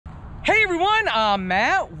Hey everyone, I'm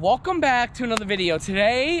Matt. Welcome back to another video.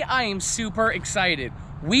 Today, I am super excited.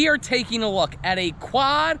 We are taking a look at a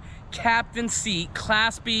quad captain seat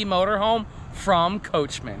Class B motorhome from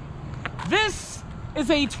Coachmen. This is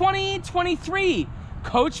a 2023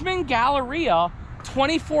 Coachmen Galleria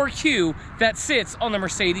 24Q that sits on the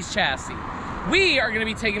Mercedes chassis. We are gonna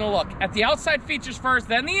be taking a look at the outside features first,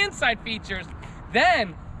 then the inside features.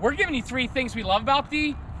 Then we're giving you 3 things we love about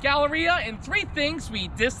the Galleria and 3 things we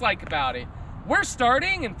dislike about it. We're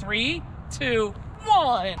starting in 3, 2,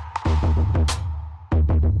 1.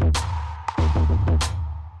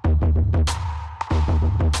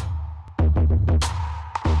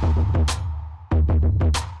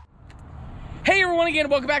 Hey everyone again,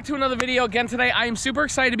 welcome back to another video. Again today, I am super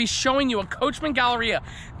excited to be showing you a Coachmen Galleria.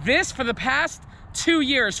 This, for the past 2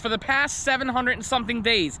 years, for the past 700 and something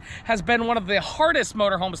days, has been one of the hardest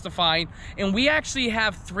motorhomes to find, and we actually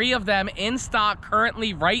have 3 of them in stock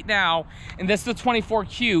currently right now, and this is the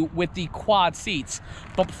 24Q with the quad seats.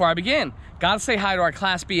 But before I begin, gotta say hi to our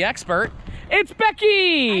Class B expert. It's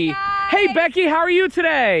Becky! Hi guys. Hey Becky, how are you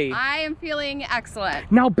today? I am feeling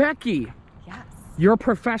excellent. Now Becky, Yes. you're a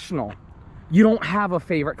professional. You don't have a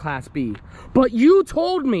favorite Class B, but you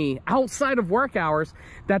told me outside of work hours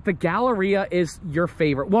that the Galleria is your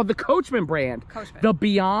favorite. Well, the Coachmen brand, Coachmen. the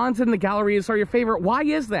Beyonds and the Gallerias are your favorite. Why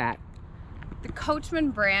is that? The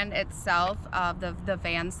Coachmen brand itself, the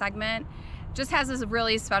van segment, just has this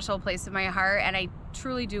really special place in my heart, and I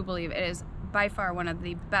truly do believe it is by far one of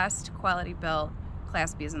the best quality built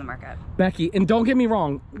Class Bs in the market. Becky, and don't get me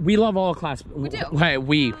wrong, we love all Class B. We do. Hey,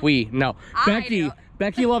 no. Becky. do.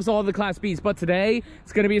 Becky loves all the Class Bs, but today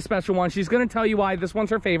it's going to be a special one. She's going to tell you why this one's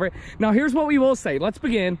her favorite. Now, here's what we will say. Let's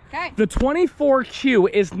begin. Okay. The 24Q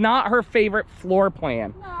is not her favorite floor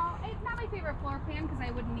plan. No, it's not my favorite floor plan because I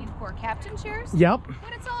wouldn't need 4 captain chairs. Yep.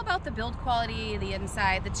 But it's all about the build quality, the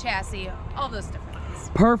inside, the chassis, all those different things.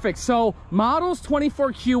 Perfect. So, models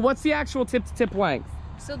 24Q, what's the actual tip-to-tip length?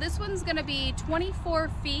 So this one's going to be 24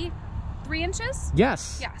 feet, 3 inches?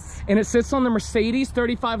 Yes. Yes. And it sits on the Mercedes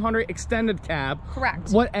 3500 extended cab.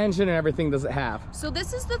 Correct. What engine and everything does it have? So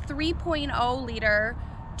this is the 3.0 liter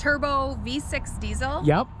turbo V6 diesel.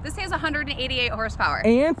 Yep. This has 188 horsepower.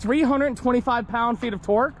 And 325 pound-feet of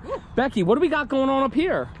torque. Ooh. Becky, what do we got going on up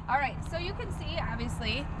here? All right, so you can see,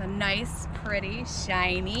 obviously, the nice, pretty,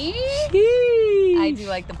 shiny. Sheesh. I do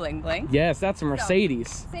like the bling bling. Yes, that's a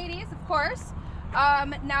Mercedes. Mercedes, of course.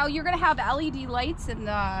 Now you're gonna have LED lights and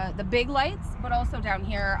the big lights, but also down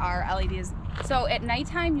here are LEDs. So at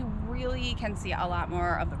nighttime, you really can see a lot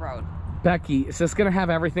more of the road. Becky, is this gonna have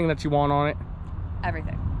everything that you want on it?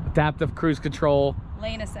 Everything. Adaptive cruise control.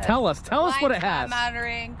 Lane assist. Tell us what it blind has. spot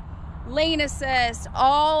monitoring, lane assist,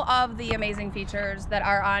 all of the amazing features that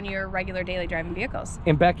are on your regular daily driving vehicles.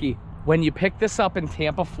 And Becky, when you pick this up in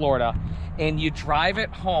Tampa, Florida, and you drive it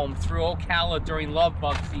home through Ocala during love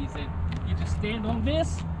bug season, you just stand on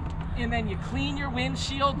this, and then you clean your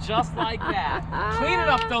windshield just like that. Cleaning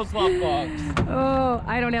up those love bugs. Oh,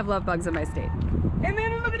 I don't have love bugs in my state. And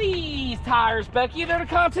then look at these tires, Becky. They're the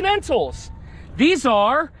Continentals. These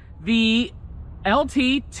are the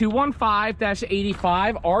LT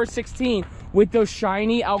 215-85 R16 with those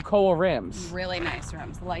shiny Alcoa rims. Really nice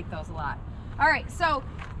rims. Like those a lot. All right, so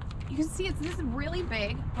you can see this is really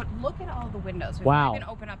big, but look at all the windows. Wow. You can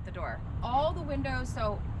open up the door. All the windows,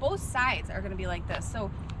 so both sides are going to be like this. So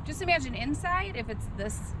just imagine inside, if it's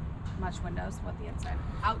this much windows, what the inside,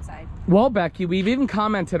 outside. Well, Becky, we've even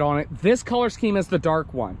commented on it. This color scheme is the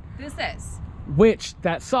dark one. This is. Which,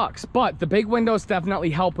 that sucks, but the big windows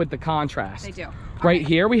definitely help with the contrast. They do. Right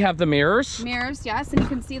here, we have the mirrors. Mirrors, yes, and you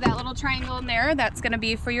can see that little triangle in there. That's going to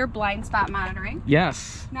be for your blind spot monitoring.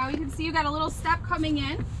 Yes. Now you can see you got a little step coming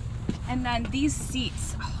in, and then these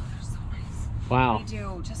seats, oh, they're so nice. Wow. They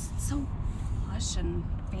do, just so plush and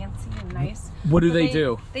fancy and nice. What do So they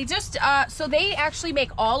do? They just, so they actually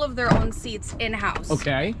make all of their own seats in-house.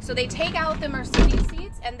 Okay. So they take out the Mercedes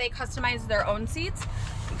seats and they customize their own seats.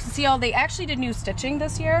 You can see they actually did new stitching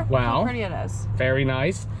this year. Wow. How pretty it is. Very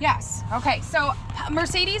nice. Yes. Okay. So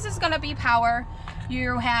Mercedes is going to be power.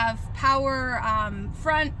 You have power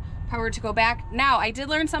front, power to go back. Now, I did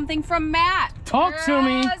learn something from Matt. Talk to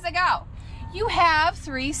me. Years ago. You have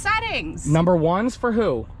 3 settings. Number 1's for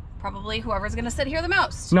who? Probably whoever's going to sit here the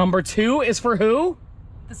most. Number 2 is for who?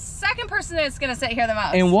 The second person that's going to sit here the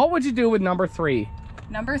most. And what would you do with number 3?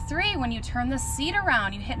 Number 3, when you turn the seat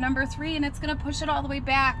around, you hit number 3 and it's going to push it all the way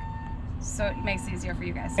back. So it makes it easier for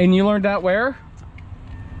you guys. And you learned that where?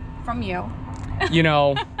 From you. You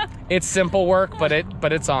know, it's simple work, but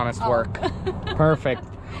it's honest work. Perfect.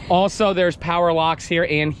 Also, there's power locks here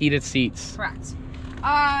and heated seats. Correct.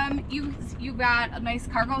 You you've got a nice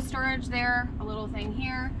cargo storage there, a little thing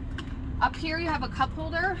here. Up here you have a cup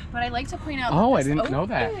holder, but I like to point out Oh, that I didn't know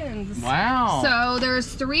that. Wow. So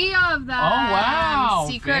there's 3 of them. Oh, wow.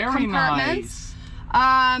 Secret Very compartments.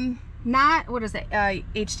 Nice. Not, what is it?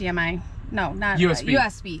 HDMI. No, not USB.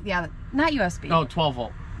 USB. Yeah, not USB. Oh, 12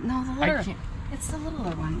 volt. No, the littler. It's the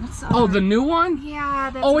littler one. What's the Oh, the new one? Yeah,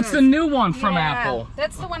 that's Oh, it's the new one from yeah, Apple.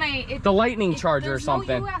 That's the one the lightning charger or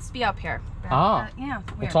something. There's no USB up here. Ah. Yeah.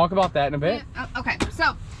 We'll Weird. talk about that in a bit. Yeah, okay,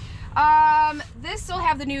 so this will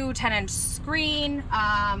have the new 10-inch screen.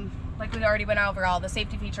 Like we already went over all the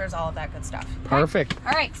safety features, all of that good stuff. Okay? Perfect.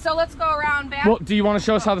 All right, so let's go around back. Well, do you want to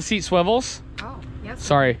show us how the seat swivels? Oh, yes.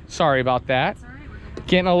 Sorry about that. That's all right. We're good.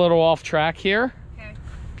 Getting a little off track here. Okay.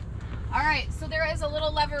 All right, so there is a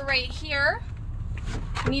little lever right here.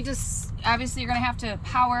 You need to, obviously you're gonna have to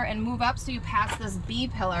power and move up so you pass this B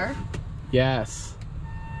pillar. Yes.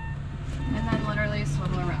 And then literally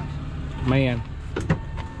swivel around. Man.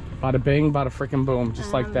 Bada bing, bada freaking boom,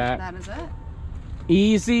 just like that. That is it.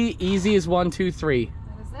 Easy as 1, 2, 3. That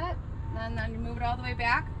is it. And then you move it all the way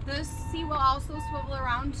back. This seat will also swivel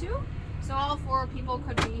around too. So all 4 people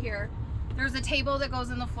could be here. There's a table that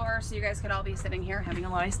goes in the floor so you guys could all be sitting here having a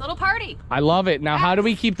nice little party. I love it. Now, how do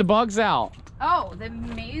we keep the bugs out? Oh, the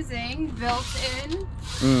amazing built-in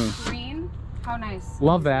screen. How nice.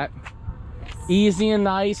 Love that. Yes. Easy and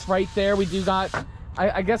nice right there. We do got,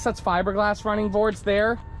 I guess that's fiberglass running boards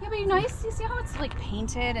there. Yeah, but nice. You see how it's like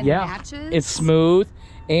painted and matches? It's smooth.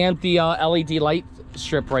 And the LED light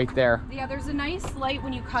strip right there. Yeah, there's a nice light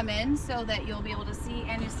when you come in so that you'll be able to see.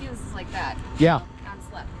 And you see this is like that. Yeah. On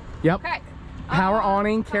slip. Yep. Okay. Power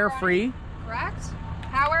awning, power carefree. awning, correct.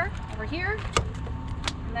 Power over here.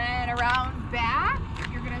 And then around back,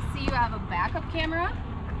 you're going to see you have a backup camera.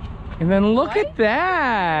 And then look Right? at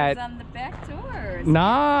that. It's on the back doors.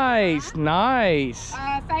 Nice, nice.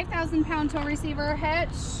 5,000-pound tow receiver hitch.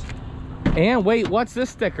 And wait, what's this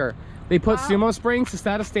sticker? They put sumo springs. Is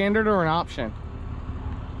that a standard or an option?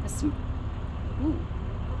 Ooh.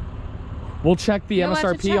 We'll check the You'll have to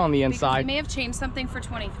MSRP check on the because inside. they may have changed something for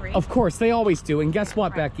 23. Of course, they always do. And guess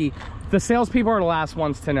what, Right. Becky? The salespeople are the last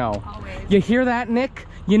ones to know. Always. You hear that, Nick?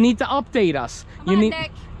 You need to update us. Come on,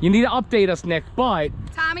 Nick. You need to update us, Nick. But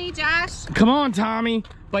Tommy, Josh. come on, Tommy.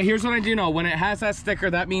 But here's what I do know. When it has that sticker,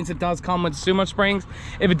 that means it does come with sumo springs.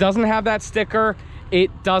 If it doesn't have that sticker,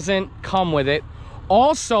 it doesn't come with it.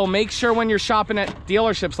 Also, make sure when you're shopping at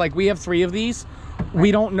dealerships, like we have 3 of these,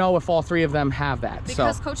 we don't know if all 3 of them have that.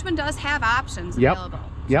 Because so Coachmen does have options Yep. available.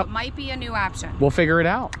 Yep. So it might be a new option. we'll figure it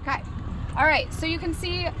out. Okay. All right, so you can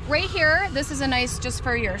see right here, this is a nice, just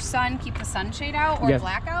for your sun, keep the sunshade out or Yes.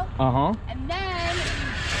 blackout. Uh-huh. And then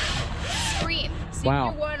screen. So Wow.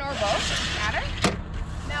 you can do one or both, doesn't matter.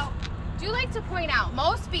 Now, do like to point out,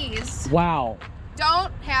 most Bs Wow.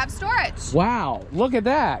 don't have storage. Wow. Look at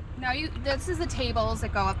that. Now, this is the tables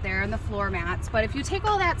that go up there and the floor mats, but if you take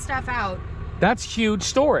all that stuff out, That's huge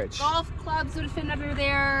storage. golf clubs would fit under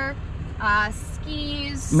there,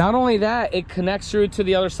 skis. Not only that, it connects through to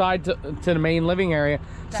the other side to the main living area.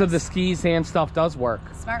 So the skis and stuff does work.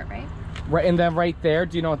 Smart, right? Right, and then right there,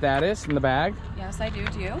 do you know what that is in the bag? Yes, I do.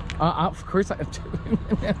 Do you? Of course I do.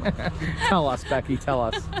 Tell us, Becky, tell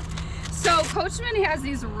us. So Coachmen has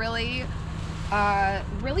these really,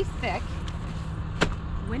 really thick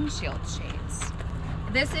windshield shades.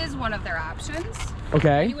 This is one of their options.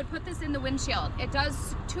 Okay. You would put this in the windshield. It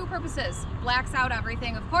does 2 purposes. Blacks out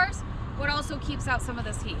everything, of course, but also keeps out some of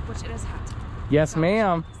this heat, which it is hot. Yes,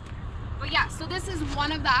 ma'am. But yeah, so this is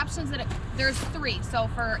one of the options that there's 3, so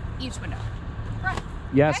for each window. Right.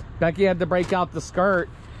 Yes, Okay. Becky had to break out the skirt,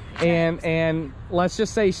 and let's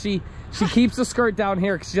just say she keeps the skirt down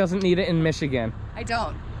here because she doesn't need it in Michigan. I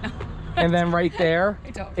don't. And then right there I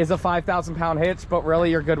don't. is a 5,000-pound hitch, but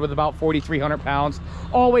really you're good with about 4,300 pounds.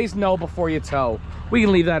 Always know before you tow. We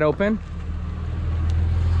can leave that open.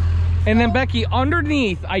 And then Becky,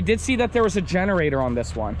 underneath, I did see that there was a generator on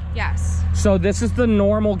this one. Yes. So this is the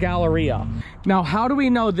normal Galleria. Now, how do we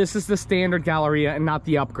know this is the standard Galleria and not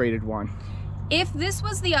the upgraded one? If this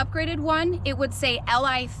was the upgraded one, it would say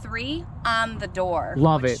Li3 on the door.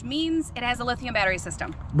 Love it. Which means it has a lithium battery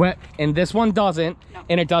system. And this one doesn't. No.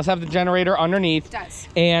 And it does have the generator underneath. It does.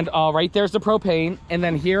 And right there's the propane. And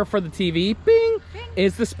then here for the TV, bing, Bing.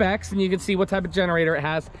 is the specs. And you can see what type of generator it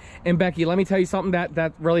has. And Becky, let me tell you something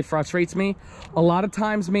that really frustrates me. A lot of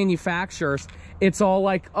times manufacturers, it's all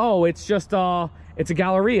like, oh, it's just it's a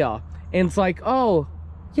Galleria. And it's like, oh,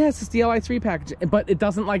 yes, it's the Li3 package, but it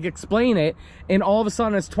doesn't like explain it, and all of a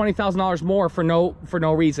sudden it's $20,000 more for no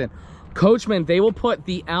reason. Coachmen, they will put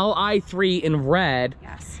the Li3 in red.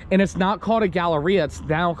 Yes. And it's not called a Galleria, it's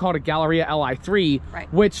now called a Galleria Li3,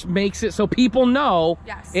 right, which makes it so people know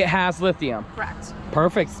yes, it has lithium. Correct.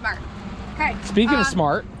 Perfect. Smart. Okay. Speaking of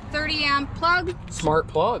smart. 30 amp plug. Smart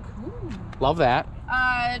plug. Ooh. Love that.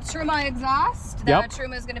 Truma exhaust. The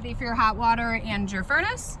Truma is going to be for your hot water and your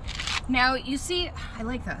furnace. Now you see, I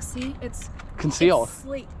like this. See, it's concealed. It's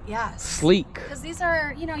sleek. Yes. Sleek. Because these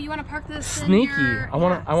are, you know, you want to park this. Sneaky. In your, I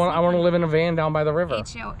want to live in a van down by the river.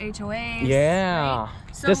 HOAs. Yeah.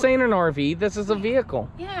 Right? So, this ain't an RV. This is a vehicle.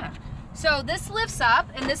 Yeah. So this lifts up,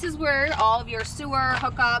 and this is where all of your sewer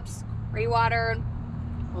hookups, rainwater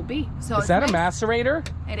will be. So is that nice. A macerator?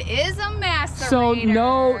 It is a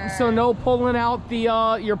macerator. So no pulling out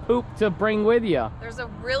the your poop to bring with you. There's a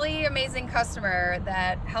really amazing customer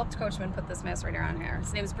that helped Coachmen put this macerator on here.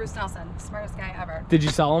 His name is Bruce Nelson, smartest guy ever. Did you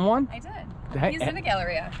sell him one? I did. He's in the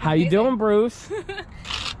Galleria. How you doing, Bruce?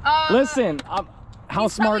 Listen, how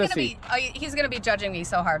smart is he? He's gonna be judging me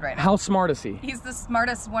so hard right now. How smart is he? He's the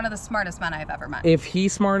smartest, one of the smartest men I've ever met. If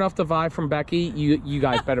he's smart enough to buy from Becky, you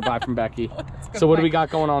guys better buy from Becky. So what do we got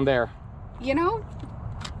going on there? You know?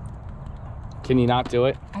 Can you not do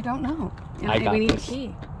it? I don't know. I got we need this. a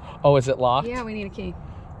key. Oh, is it locked? Yeah, we need a key.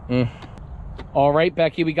 All right,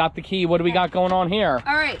 Becky, we got the key. What do we got going on here?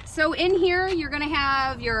 All right, so in here, you're gonna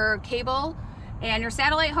have your cable and your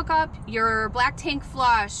satellite hookup, your black tank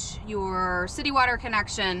flush, your city water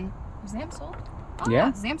connection. Is ZAMP sold? Oh,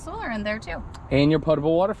 yeah. ZAMP Solar in there too. And your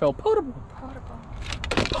potable water fill. Potable.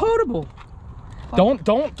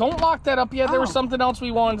 Don't lock that up yet. There was something else we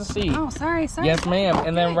wanted to see. Oh, sorry. Yes, ma'am. Okay.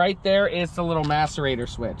 And then right there is the little macerator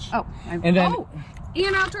switch. Oh. And then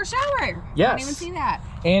and outdoor shower. Yes. I didn't even see that.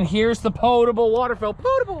 And here's the potable water fill.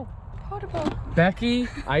 Potable. Becky,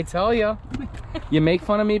 I tell you, you make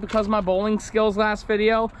fun of me because of my bowling skills last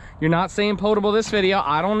video. You're not saying potable this video.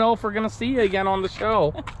 I don't know if we're gonna see you again on the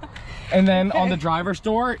show. And then on the driver's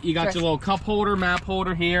door, you got your little cup holder, map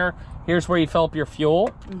holder here. Here's where you fill up your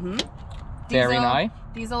fuel. Very nice.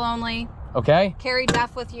 Diesel only. Okay. Carry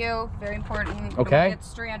DEF with you. Very important. Okay. Don't get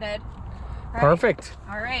stranded. Right. Perfect.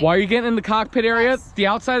 All right. While you're getting in the cockpit area, the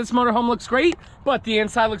outside of this motorhome looks great, but the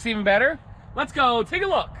inside looks even better. Let's go take a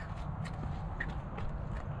look.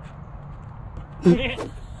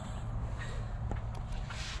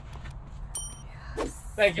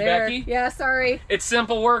 Thank you, Becky. Yeah, sorry. It's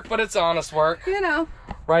simple work, but it's honest work. You know.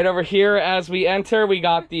 Right over here as we enter, we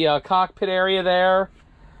got the cockpit area there.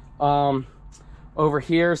 Over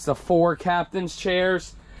here's the 4 captain's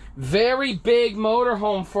chairs. Very big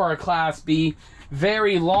motorhome for a Class B.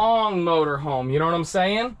 Very long motorhome, you know what I'm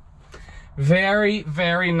saying? Very,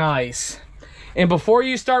 very nice. And before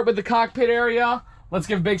you start with the cockpit area, let's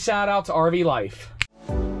give a big shout out to RV Life.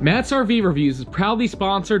 Matt's RV Reviews is proudly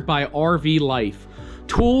sponsored by RV Life,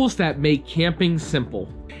 tools that make camping simple.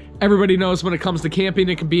 Everybody knows when it comes to camping,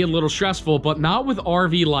 it can be a little stressful, but not with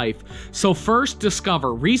RV Life. So first,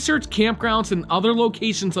 discover, research campgrounds and other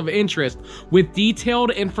locations of interest with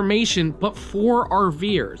detailed information, but for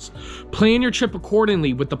RVers. Plan your trip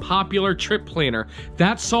accordingly with the popular Trip Planner.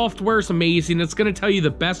 That software is amazing. It's going to tell you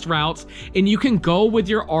the best routes, and you can go with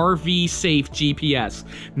your RV Safe GPS.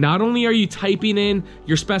 Not only are you typing in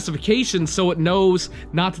your specifications so it knows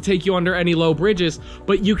not to take you under any low bridges,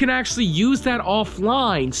 but you can actually use that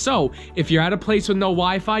offline. So if you're at a place with no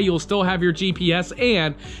Wi-Fi, you'll still have your GPS,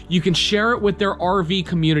 and you can share it with their RV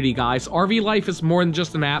community, guys. RV Life is more than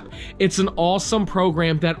just an app. It's an awesome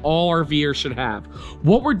program that all RVers should have.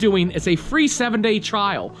 What we're doing is a free 7-day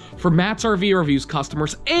trial for Matt's RV Reviews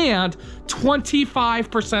customers and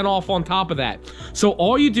 25% off on top of that. So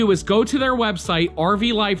all you do is go to their website,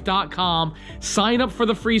 rvlife.com, sign up for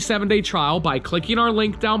the free 7-day trial by clicking our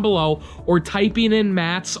link down below or typing in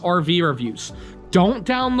Matt's RV Reviews. Don't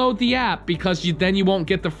download the app because then you won't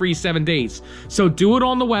get the free 7 days. So do it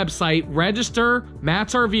on the website, register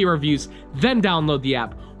Matt's RV Reviews, then download the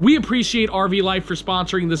app. We appreciate RV Life for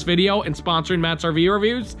sponsoring this video and sponsoring Matt's RV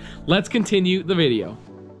Reviews. Let's continue the video.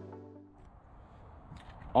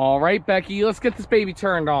 All right, Becky, let's get this baby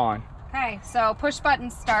turned on. Okay, so push button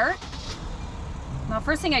start. Now,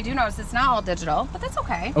 first thing I do notice, it's not all digital, but that's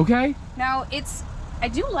okay. Okay. Now, I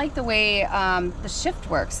do like the way the shift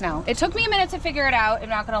works now. It took me a minute to figure it out, I'm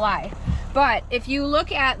not gonna lie. But if you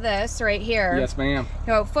look at this right here. Yes, ma'am.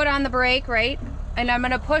 Go foot on the brake, right? And I'm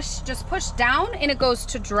gonna just push down and it goes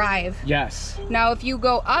to drive. Yes. Now if you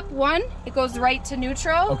go up one, it goes right to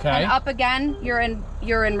neutral. Okay. And up again, you're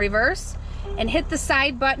in reverse. And hit the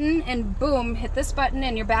side button and boom, hit this button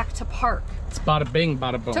and you're back to park. It's bada bing,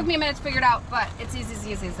 bada boom. Took me a minute to figure it out, but it's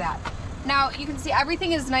easy as that. Now you can see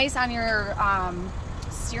everything is nice on your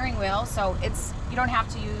steering wheel, so you don't have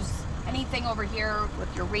to use anything over here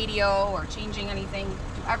with your radio or changing anything,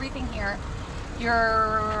 do everything here.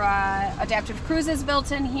 Your adaptive cruise is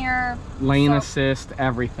built in here. Lane assist,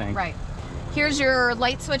 everything. Right. Here's your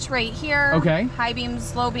light switch right here. Okay. High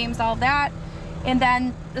beams, low beams, all that. And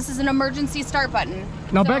then this is an emergency start button.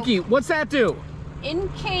 Now, so, Becky, what's that do? in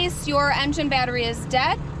case your engine battery is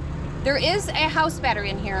dead, there is a house battery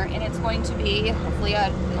in here, and it's going to be hopefully a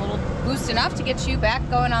little boost enough to get you back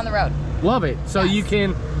going on the road. Love it. So yes, you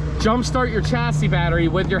can jump start your chassis battery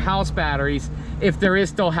with your house batteries, if there is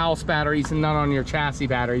still house batteries and none on your chassis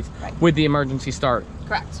batteries, right, with the emergency start.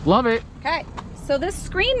 Correct. Love it. Okay, so this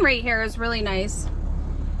screen right here is really nice.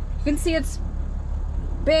 You can see it's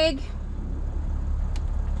big.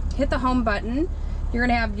 Hit the home button. You're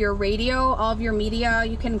gonna have your radio, all of your media.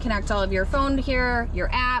 You can connect all of your phone to here, your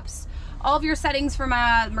apps, all of your settings from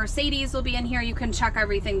Mercedes will be in here. You can check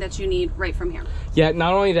everything that you need right from here. Yeah,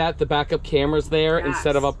 not only that, the backup camera's there, yes,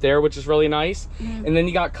 instead of up there, which is really nice. Mm-hmm. And then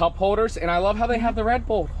you got cup holders, and I love how they have the Red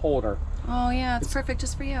Bull holder. Oh yeah, it's perfect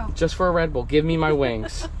just for you. Just for a Red Bull. Give me my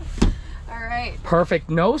wings. All right. Perfect.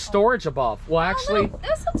 No storage above. Well, actually,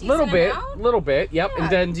 little bit. Yep. Yeah. And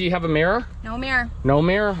then, do you have a mirror? No mirror. No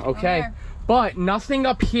mirror. Okay. No mirror. But nothing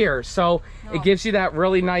up here, so it gives you that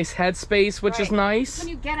really nice headspace, which is nice. When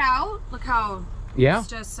you get out, look how it's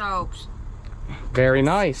just so very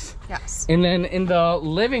nice. Yes. And then in the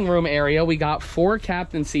living room area, we got 4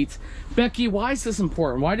 captain seats. Becky, why is this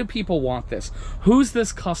important? Why do people want this? Who's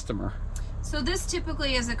this customer? So this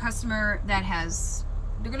typically is a customer that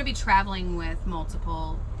they're going to be traveling with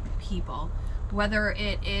multiple people, whether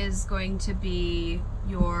it is going to be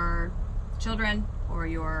your children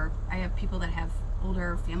or I have people that have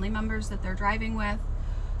older family members that they're driving with.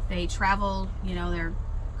 They travel, you know, they're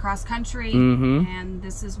cross country, and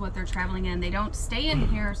this is what they're traveling in. They don't stay in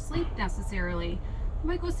here, sleep necessarily. They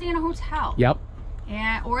might go stay in a hotel. Yep.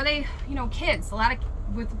 And or they, you know, kids, a lot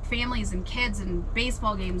of with families and kids and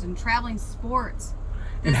baseball games and traveling sports.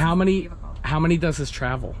 And how many does this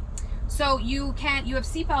travel? So you have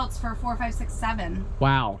seatbelts for 4, 5, 6, 7.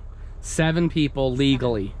 Wow. 7 people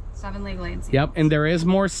legally. 7 legally in seats. Yep, and there is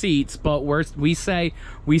more seats, but we say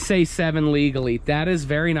 7 legally. That is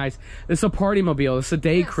very nice. It's a party mobile. It's a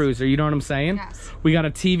day cruiser. You know what I'm saying? Yes. We got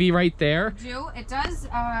a TV right there. It does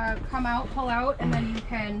come out, pull out, and then you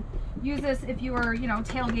can use this if you were, you know,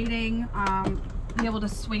 tailgating. Be able to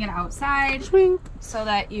swing it outside, so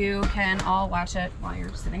that you can all watch it while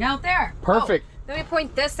you're sitting out there. Perfect. Let me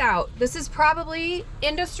point this out. This is probably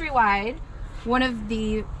industry-wide one of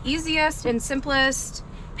the easiest and simplest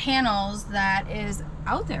panels that is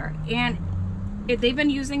out there, and they've been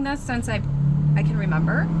using this since I can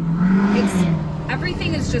remember.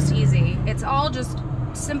 Everything is just easy. It's all just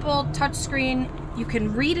simple touch screen. You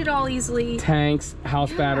can read it all easily. Tanks,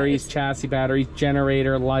 house batteries, chassis batteries,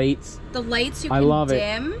 generator, lights. The lights you can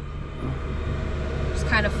dim. It's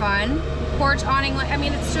kind of fun. Porch awning light. I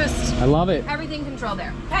mean, it's just, I love it. Everything controlled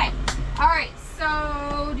there. Okay. All right.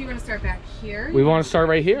 So, do you want to start back here? We want to start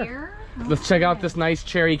right here. Okay. Let's check out this nice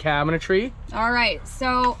cherry cabinetry. All right.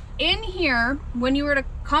 So, in here, when you were to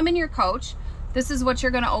come in your coach, this is what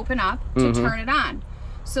you're going to open up to turn it on.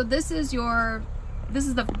 So, this is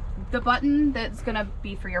the button that's going to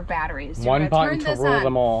be for your batteries. One button to rule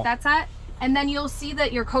them all. That's it. And then you'll see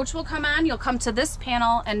that your coach will come on. You'll come to this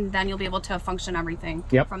panel, and then you'll be able to function everything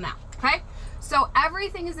from that. Okay? So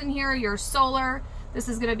everything is in here. Your solar. This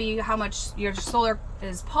is going to be how much your solar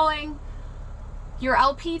is pulling. Your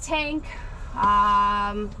LP tank,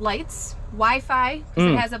 lights, Wi-Fi,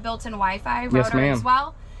 because it has a built-in Wi-Fi router as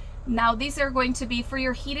well. Now these are going to be for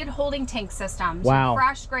your heated holding tank systems. Wow.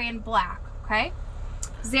 Fresh, gray, and black. Okay?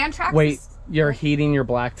 Xantrax. Wait, you're heating your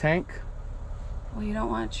black tank? Well, you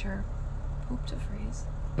don't want your poop to freeze.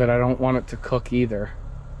 But I don't want it to cook either.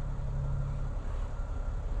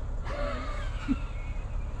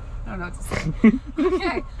 I don't know what to say.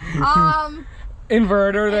 Okay.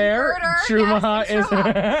 Inverter there. Truma is.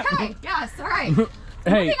 Okay. Yes. All right.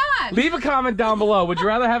 Hey, moving on. Leave a comment down below. Would you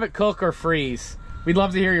rather have it cook or freeze? We'd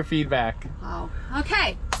love to hear your feedback. Oh.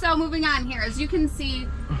 Okay. So moving on here, as you can see,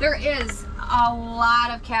 there is a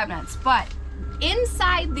lot of cabinets, but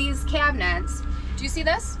inside these cabinets, do you see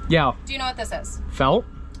this? Yeah. Do you know what this is? Felt?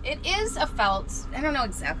 It is a felt. I don't know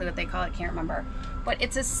exactly what they call it. Can't remember. But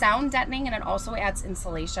it's a sound deadening, and it also adds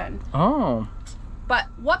insulation. Oh. But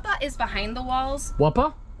what is behind the walls?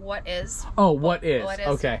 Whoppa? What is? Oh, what is?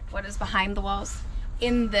 Okay. What is behind the walls?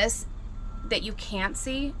 In this that you can't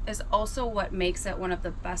see is also what makes it one of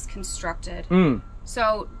the best constructed.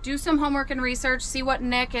 So do some homework and research, see what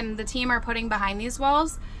Nick and the team are putting behind these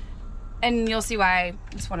walls, and you'll see why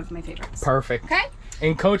it's one of my favorites. Perfect. Okay?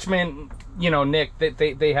 And Coachmen, you know, Nick,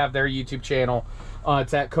 they have their YouTube channel.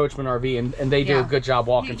 It's at Coachmen RV, and they do a good job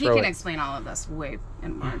walking through it. He can explain all of this way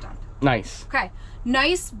in more depth. Nice. Okay.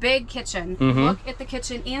 Nice big kitchen. Look at the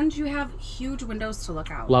kitchen, and you have huge windows to look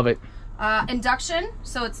out. Love it. Induction,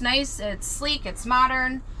 so it's nice, it's sleek, it's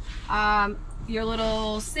modern. Your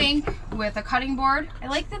little sink with a cutting board. I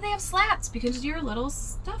like that they have slats because your little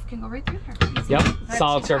stuff can go right through there. Yep,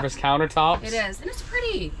 solid surface countertops. It is, and it's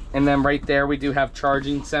pretty. And then right there we do have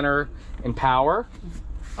charging center and power.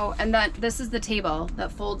 Oh, and then this is the table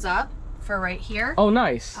that folds up for right here. Oh,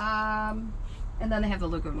 nice. And then they have the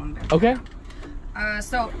lagoon one there. Okay.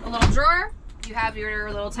 So a little drawer. You have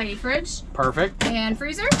your little tiny fridge. Perfect. And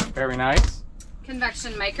freezer. Very nice.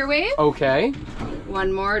 Convection microwave. Okay.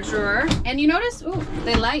 One more drawer. And you notice, ooh,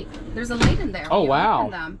 they light. There's a light in there. Oh,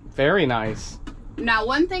 wow. Very nice. Now,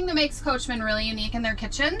 one thing that makes Coachmen really unique in their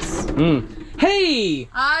kitchens. Hey!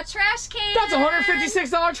 Trash can. That's a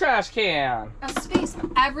 $156 trash can. A space.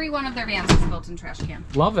 Every one of their vans has a built-in trash can.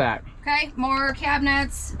 Love that. Okay, more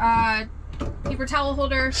cabinets, paper towel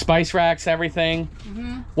holder, spice racks, everything.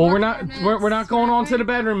 Well, we're not going on to the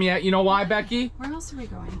bedroom yet. You know why, Becky? Where else are we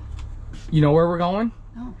going? You know where we're going?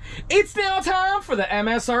 No. It's now time for the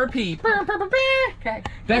MSRP. Okay.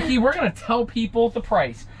 Becky, we're gonna tell people the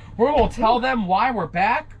price. We're gonna tell them why we're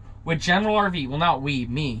back with General RV. Well, not we,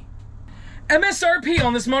 me. MSRP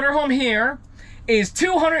on this motorhome here is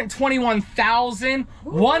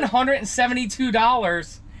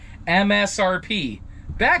 $221,172 MSRP.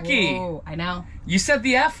 Becky. Whoa, I know. You said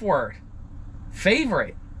the F word.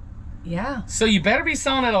 Favorite. Yeah. So you better be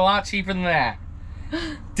selling it a lot cheaper than that.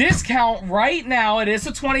 Discount right now, it is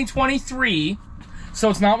a 2023, so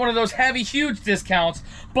it's not one of those heavy, huge discounts,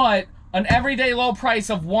 but an everyday low price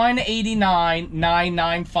of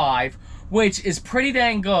 $189,995, which is pretty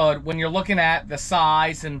dang good when you're looking at the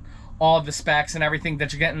size and all the specs and everything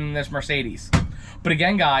that you're getting in this Mercedes. But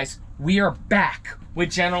again, guys, we are back with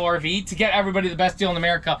General RV to get everybody the best deal in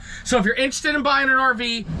America. So if you're interested in buying an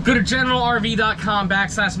RV, go to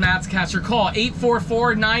generalrv.com/Matscast or call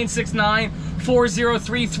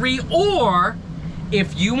 844-969-4033. Or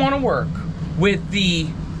if you want to work with the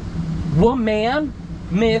woman,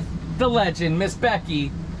 myth, the legend, Miss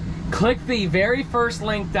Becky, click the very first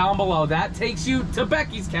link down below. That takes you to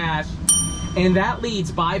Becky's Cash. And that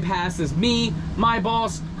bypasses me, my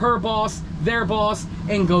boss, her boss, their boss,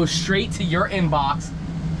 and goes straight to your inbox.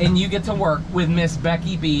 And you get to work with Miss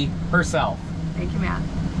Becky B herself. Thank you, Matt.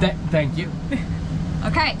 Thank you.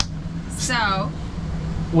 Okay, so.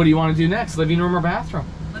 What do you want to do next? Living room or bathroom?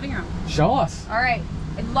 Living room. Show us. All right.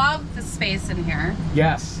 I love the space in here.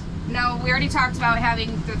 Yes. No, we already talked about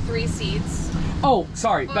having the 3 seats. Oh,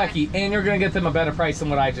 sorry, Becky. And you're going to get them a better price than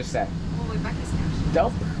what I just said. Well, with Becky's Cash.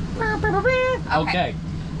 Dope. Okay.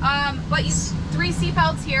 But 3 seat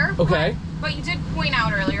belts here. Okay. But you did point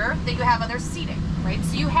out earlier that you have other seating, right?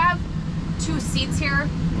 So you have 2 seats here,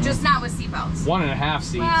 just not with seat belts. 1.5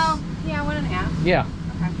 seats. Well, yeah, 1.5. Yeah.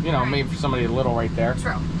 Okay. You know, maybe for somebody little right there.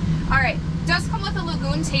 True. All right. Does come with a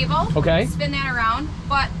lagoon table. Okay. Spin that around.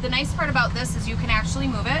 But the nice part about this is you can actually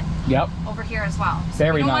move it. Yep. Over here as well. So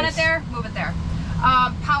Very if you don't nice. want it there, move it there.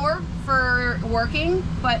 Power for working,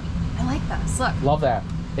 but I like this. Look. Love that.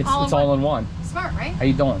 It's all in one. Smart, right? How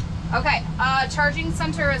you doing? Okay. Charging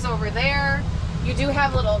center is over there. You do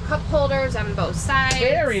have little cup holders on both sides.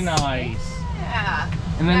 Very nice. Yeah.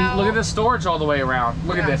 And then look at the storage all the way around.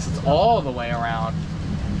 Look at this. It's all the way around.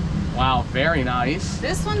 Wow, very nice.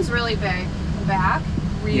 This one's really big. The back,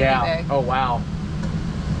 really big. Oh, wow.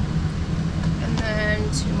 And then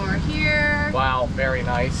 2 more here. Wow, very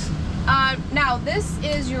nice. Now, this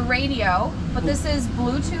is your radio, but this is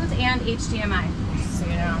Bluetooth and HDMI. So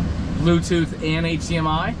you know. Bluetooth and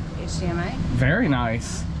HDMI? HDMI. Very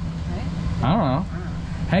nice. Right? I don't know.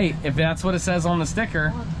 Hey, if that's what it says on the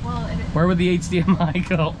sticker, well, where would the HDMI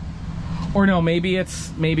go? Or no, maybe it's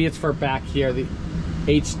for back here, the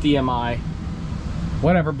HDMI.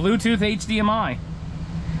 Whatever, Bluetooth HDMI.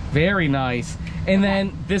 Very nice. And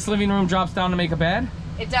then this living room drops down to make a bed?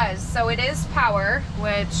 It does. So it is power,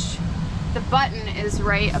 which the button is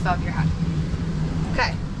right above your head.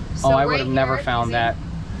 Okay. So I would have never found that.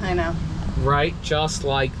 I know. Right, just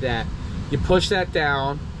like that. You push that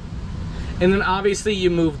down, and then obviously you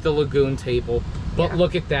move the lagoon table. But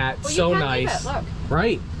look at that, well, so you can nice. leave it, look.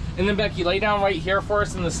 Right. And then Becky, lay down right here for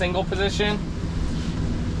us in the single position.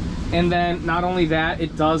 And then not only that,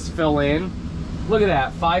 it does fill in. Look at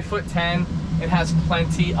that, 5'10". It has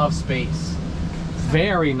plenty of space.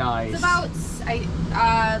 Very nice. It's about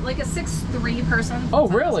like a 6'3" person. Oh,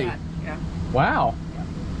 really? Yeah. Wow. Yeah.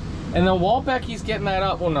 And then while Becky's getting that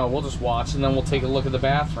up, well, no, we'll just watch, and then we'll take a look at the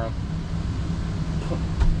bathroom.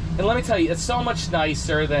 And let me tell you, it's so much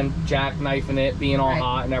nicer than jackknifing it, being all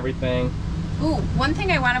hot and everything. Ooh, one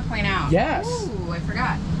thing I want to point out. Yes. Ooh, I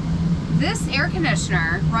forgot. This air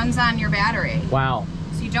conditioner runs on your battery. Wow.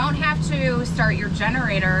 So you don't have to start your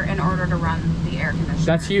generator in order to run the air conditioner.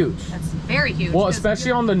 That's huge. That's very huge. Well,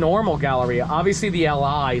 especially on the normal Galleria. Obviously, the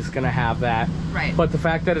LI is going to have that. Right. But the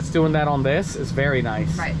fact that it's doing that on this is very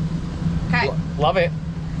nice. Right. Okay. Love it.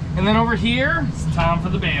 And then over here, it's time for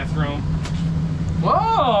the bathroom.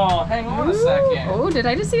 Whoa, hang on a second. Oh, did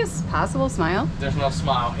I just see a possible smile? There's no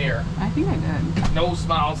smile here. I think I did. No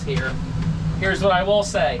smiles here. Here's what I will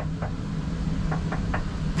say.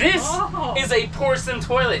 This is a porcelain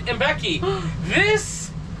toilet. And Becky,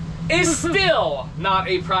 this is still not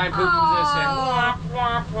a prime poop position. Womp,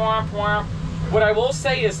 womp, womp, womp. What I will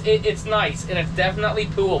say is it's nice and it's definitely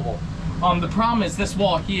pooable. The problem is this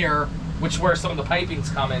wall here, which where some of the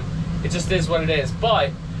piping's coming, it just is what it is.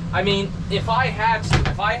 But I mean, if I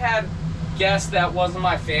had guests that wasn't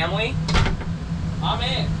my family, I'm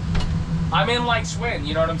in. I'm in like Schwinn,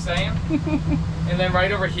 you know what I'm saying? And then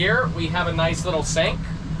right over here, we have a nice little sink.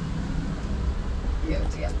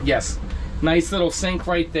 Yes, nice little sink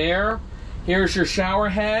right there. Here's your shower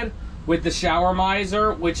head with the shower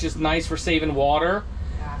miser, which is nice for saving water.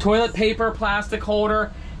 Yes. Toilet paper, plastic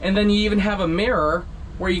holder, and then you even have a mirror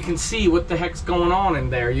where you can see what the heck's going on in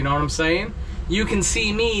there, you know what I'm saying? You can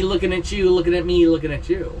see me looking at you, looking at me, looking at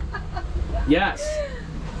you. Yes.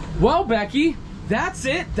 Well, Becky, that's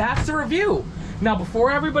it. That's the review. Now,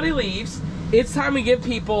 before everybody leaves, it's time we give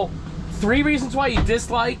people 3 reasons why you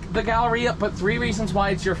dislike the Galleria, but 3 reasons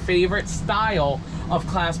why it's your favorite style of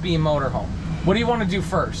Class B motorhome. What do you want to do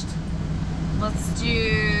first? Let's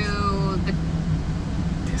do the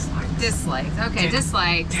dislikes. Dislikes. Okay,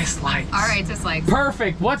 dislikes. Dislikes. All right, dislikes.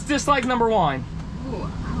 Perfect. What's dislike number 1? Ooh,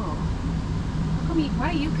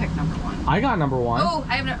 why do you pick number 1? I got number 1. Oh,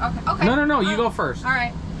 I have no. Okay. No. You go first. All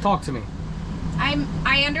right. Talk to me.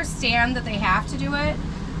 I understand that they have to do it,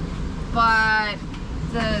 but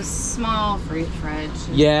the small fridge.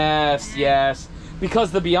 Yes.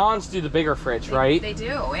 Because the Beyonds do the bigger fridge, right? They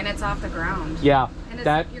do, and it's off the ground. Yeah. And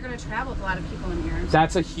you're going to travel with a lot of people in here.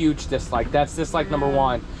 That's a huge dislike. That's dislike number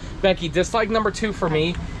 1. Becky, dislike number 2 for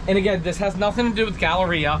me. And again, this has nothing to do with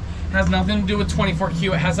Galleria. It has nothing to do with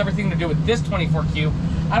 24Q. It has everything to do with this 24Q.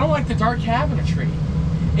 I don't like the dark cabinetry.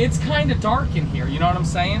 It's kind of dark in here, you know what I'm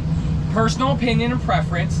saying? Personal opinion and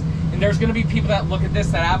preference. And there's going to be people that look at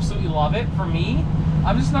this that absolutely love it. For me,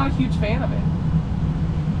 I'm just not a huge fan of it.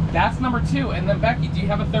 That's number 2. And then Becky, do you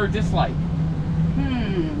have a 3rd dislike?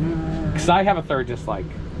 Because I have a 3rd dislike.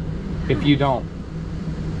 If you don't.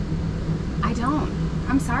 I don't.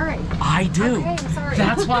 I'm sorry. I do. Okay, I'm sorry.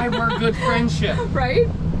 That's why we're good friendship. Right?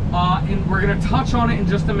 And we're going to touch on it in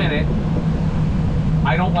just a minute.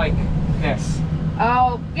 I don't like this.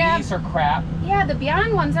 Oh, yeah. These are crap. Yeah, the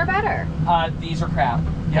Beyond ones are better. These are crap.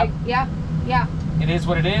 Yep. Yeah. It is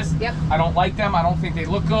what it is. Yep. I don't like them. I don't think they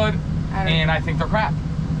look good. And I think they're crap.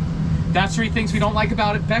 That's 3 things we don't like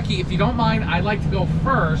about it. Becky, if you don't mind, I'd like to go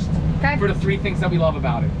first for the 3 things that we love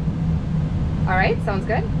about it. All right, sounds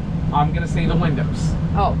good. I'm going to say the windows.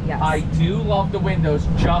 Oh, yes. I do love the windows,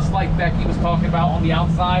 just like Becky was talking about on the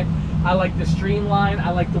outside. I like the streamline.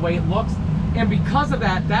 I like the way it looks. And because of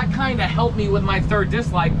that, that kind of helped me with my 3rd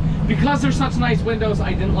dislike. Because they're such nice windows,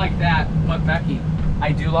 I didn't like that. But Becky,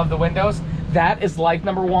 I do love the windows. That is like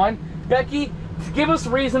number 1. Becky, give us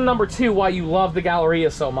reason number 2 why you love the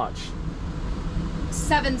Galleria so much.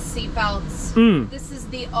 7 seatbelts. This is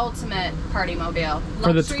the ultimate party mobile.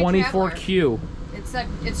 For the 24Q.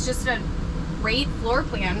 It's just a great floor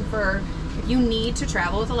plan for if you need to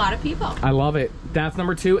travel with a lot of people. I love it. That's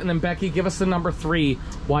number 2. And then Becky, give us the number 3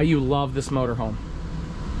 why you love this motorhome.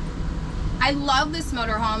 I love this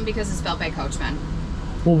motorhome because it's built by Coachmen.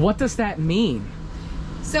 Well, what does that mean?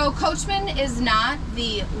 So Coachmen is not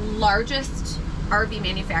the largest RV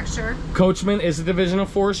manufacturer. Coachmen is a division of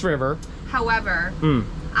Forest River. However,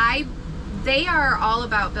 they are all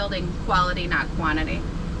about building quality, not quantity.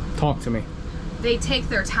 Talk to me. They take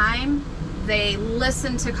their time. They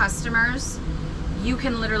listen to customers. You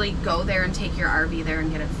can literally go there and take your RV there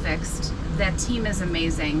and get it fixed. That team is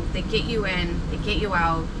amazing. They get you in, they get you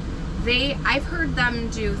out. I've heard them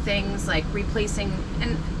do things like replacing,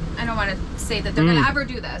 and I don't want to say that they're going to ever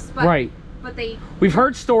do this, but right. But we've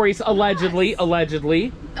heard stories allegedly.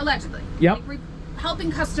 Yep. Like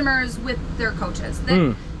helping customers with their coaches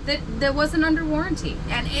that wasn't under warranty,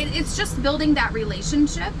 and it's just building that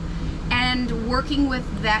relationship and working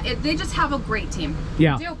with that. They just have a great team.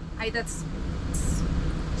 Yeah. That's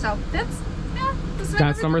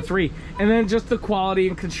number 3. And then just the quality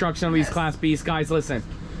and construction of these Class Bs. Guys, listen,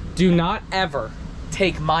 do not ever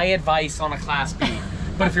take my advice on a Class B.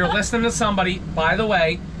 But if you're listening to somebody, by the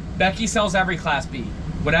way, Becky sells every Class B.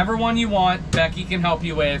 Whatever one you want, Becky can help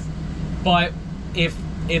you with. But if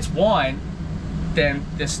it's one, then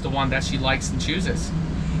this is the one that she likes and chooses.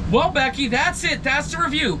 Well, Becky, that's it. That's the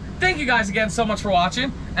review. Thank you guys again so much for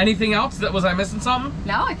watching. Anything else? Was I missing something?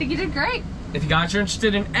 No, I think you did great. If you guys are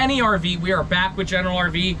interested in any RV, we are back with General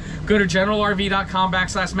RV. Go to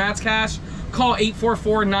generalrv.com/MattsCash. Call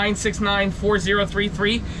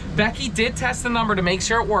 844-969-4033. Becky did test the number to make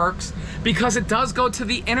sure it works, because it does go to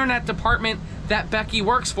the internet department that Becky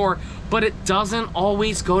works for, but it doesn't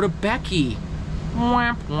always go to Becky.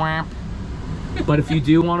 Whamp, whamp. But if you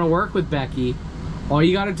do want to work with Becky, all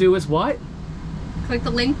you got to do is what? Click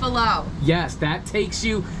the link below. Yes, that takes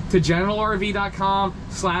you to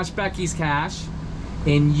generalrv.com/BeckysCash,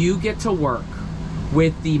 and you get to work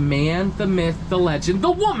with the man, the myth, the legend,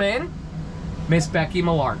 the woman, Miss Becky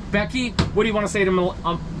Millard. Becky, what do you want to say to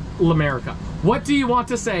America? What do you want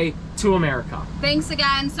to say to America? Thanks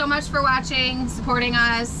again so much for watching, supporting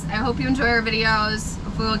us. I hope you enjoy our videos.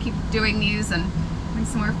 Hopefully we'll keep doing these and having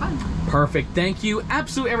some more fun. Perfect. Thank you,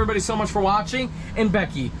 absolutely everybody, so much for watching. And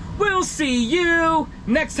Becky, we'll see you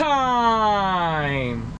next time.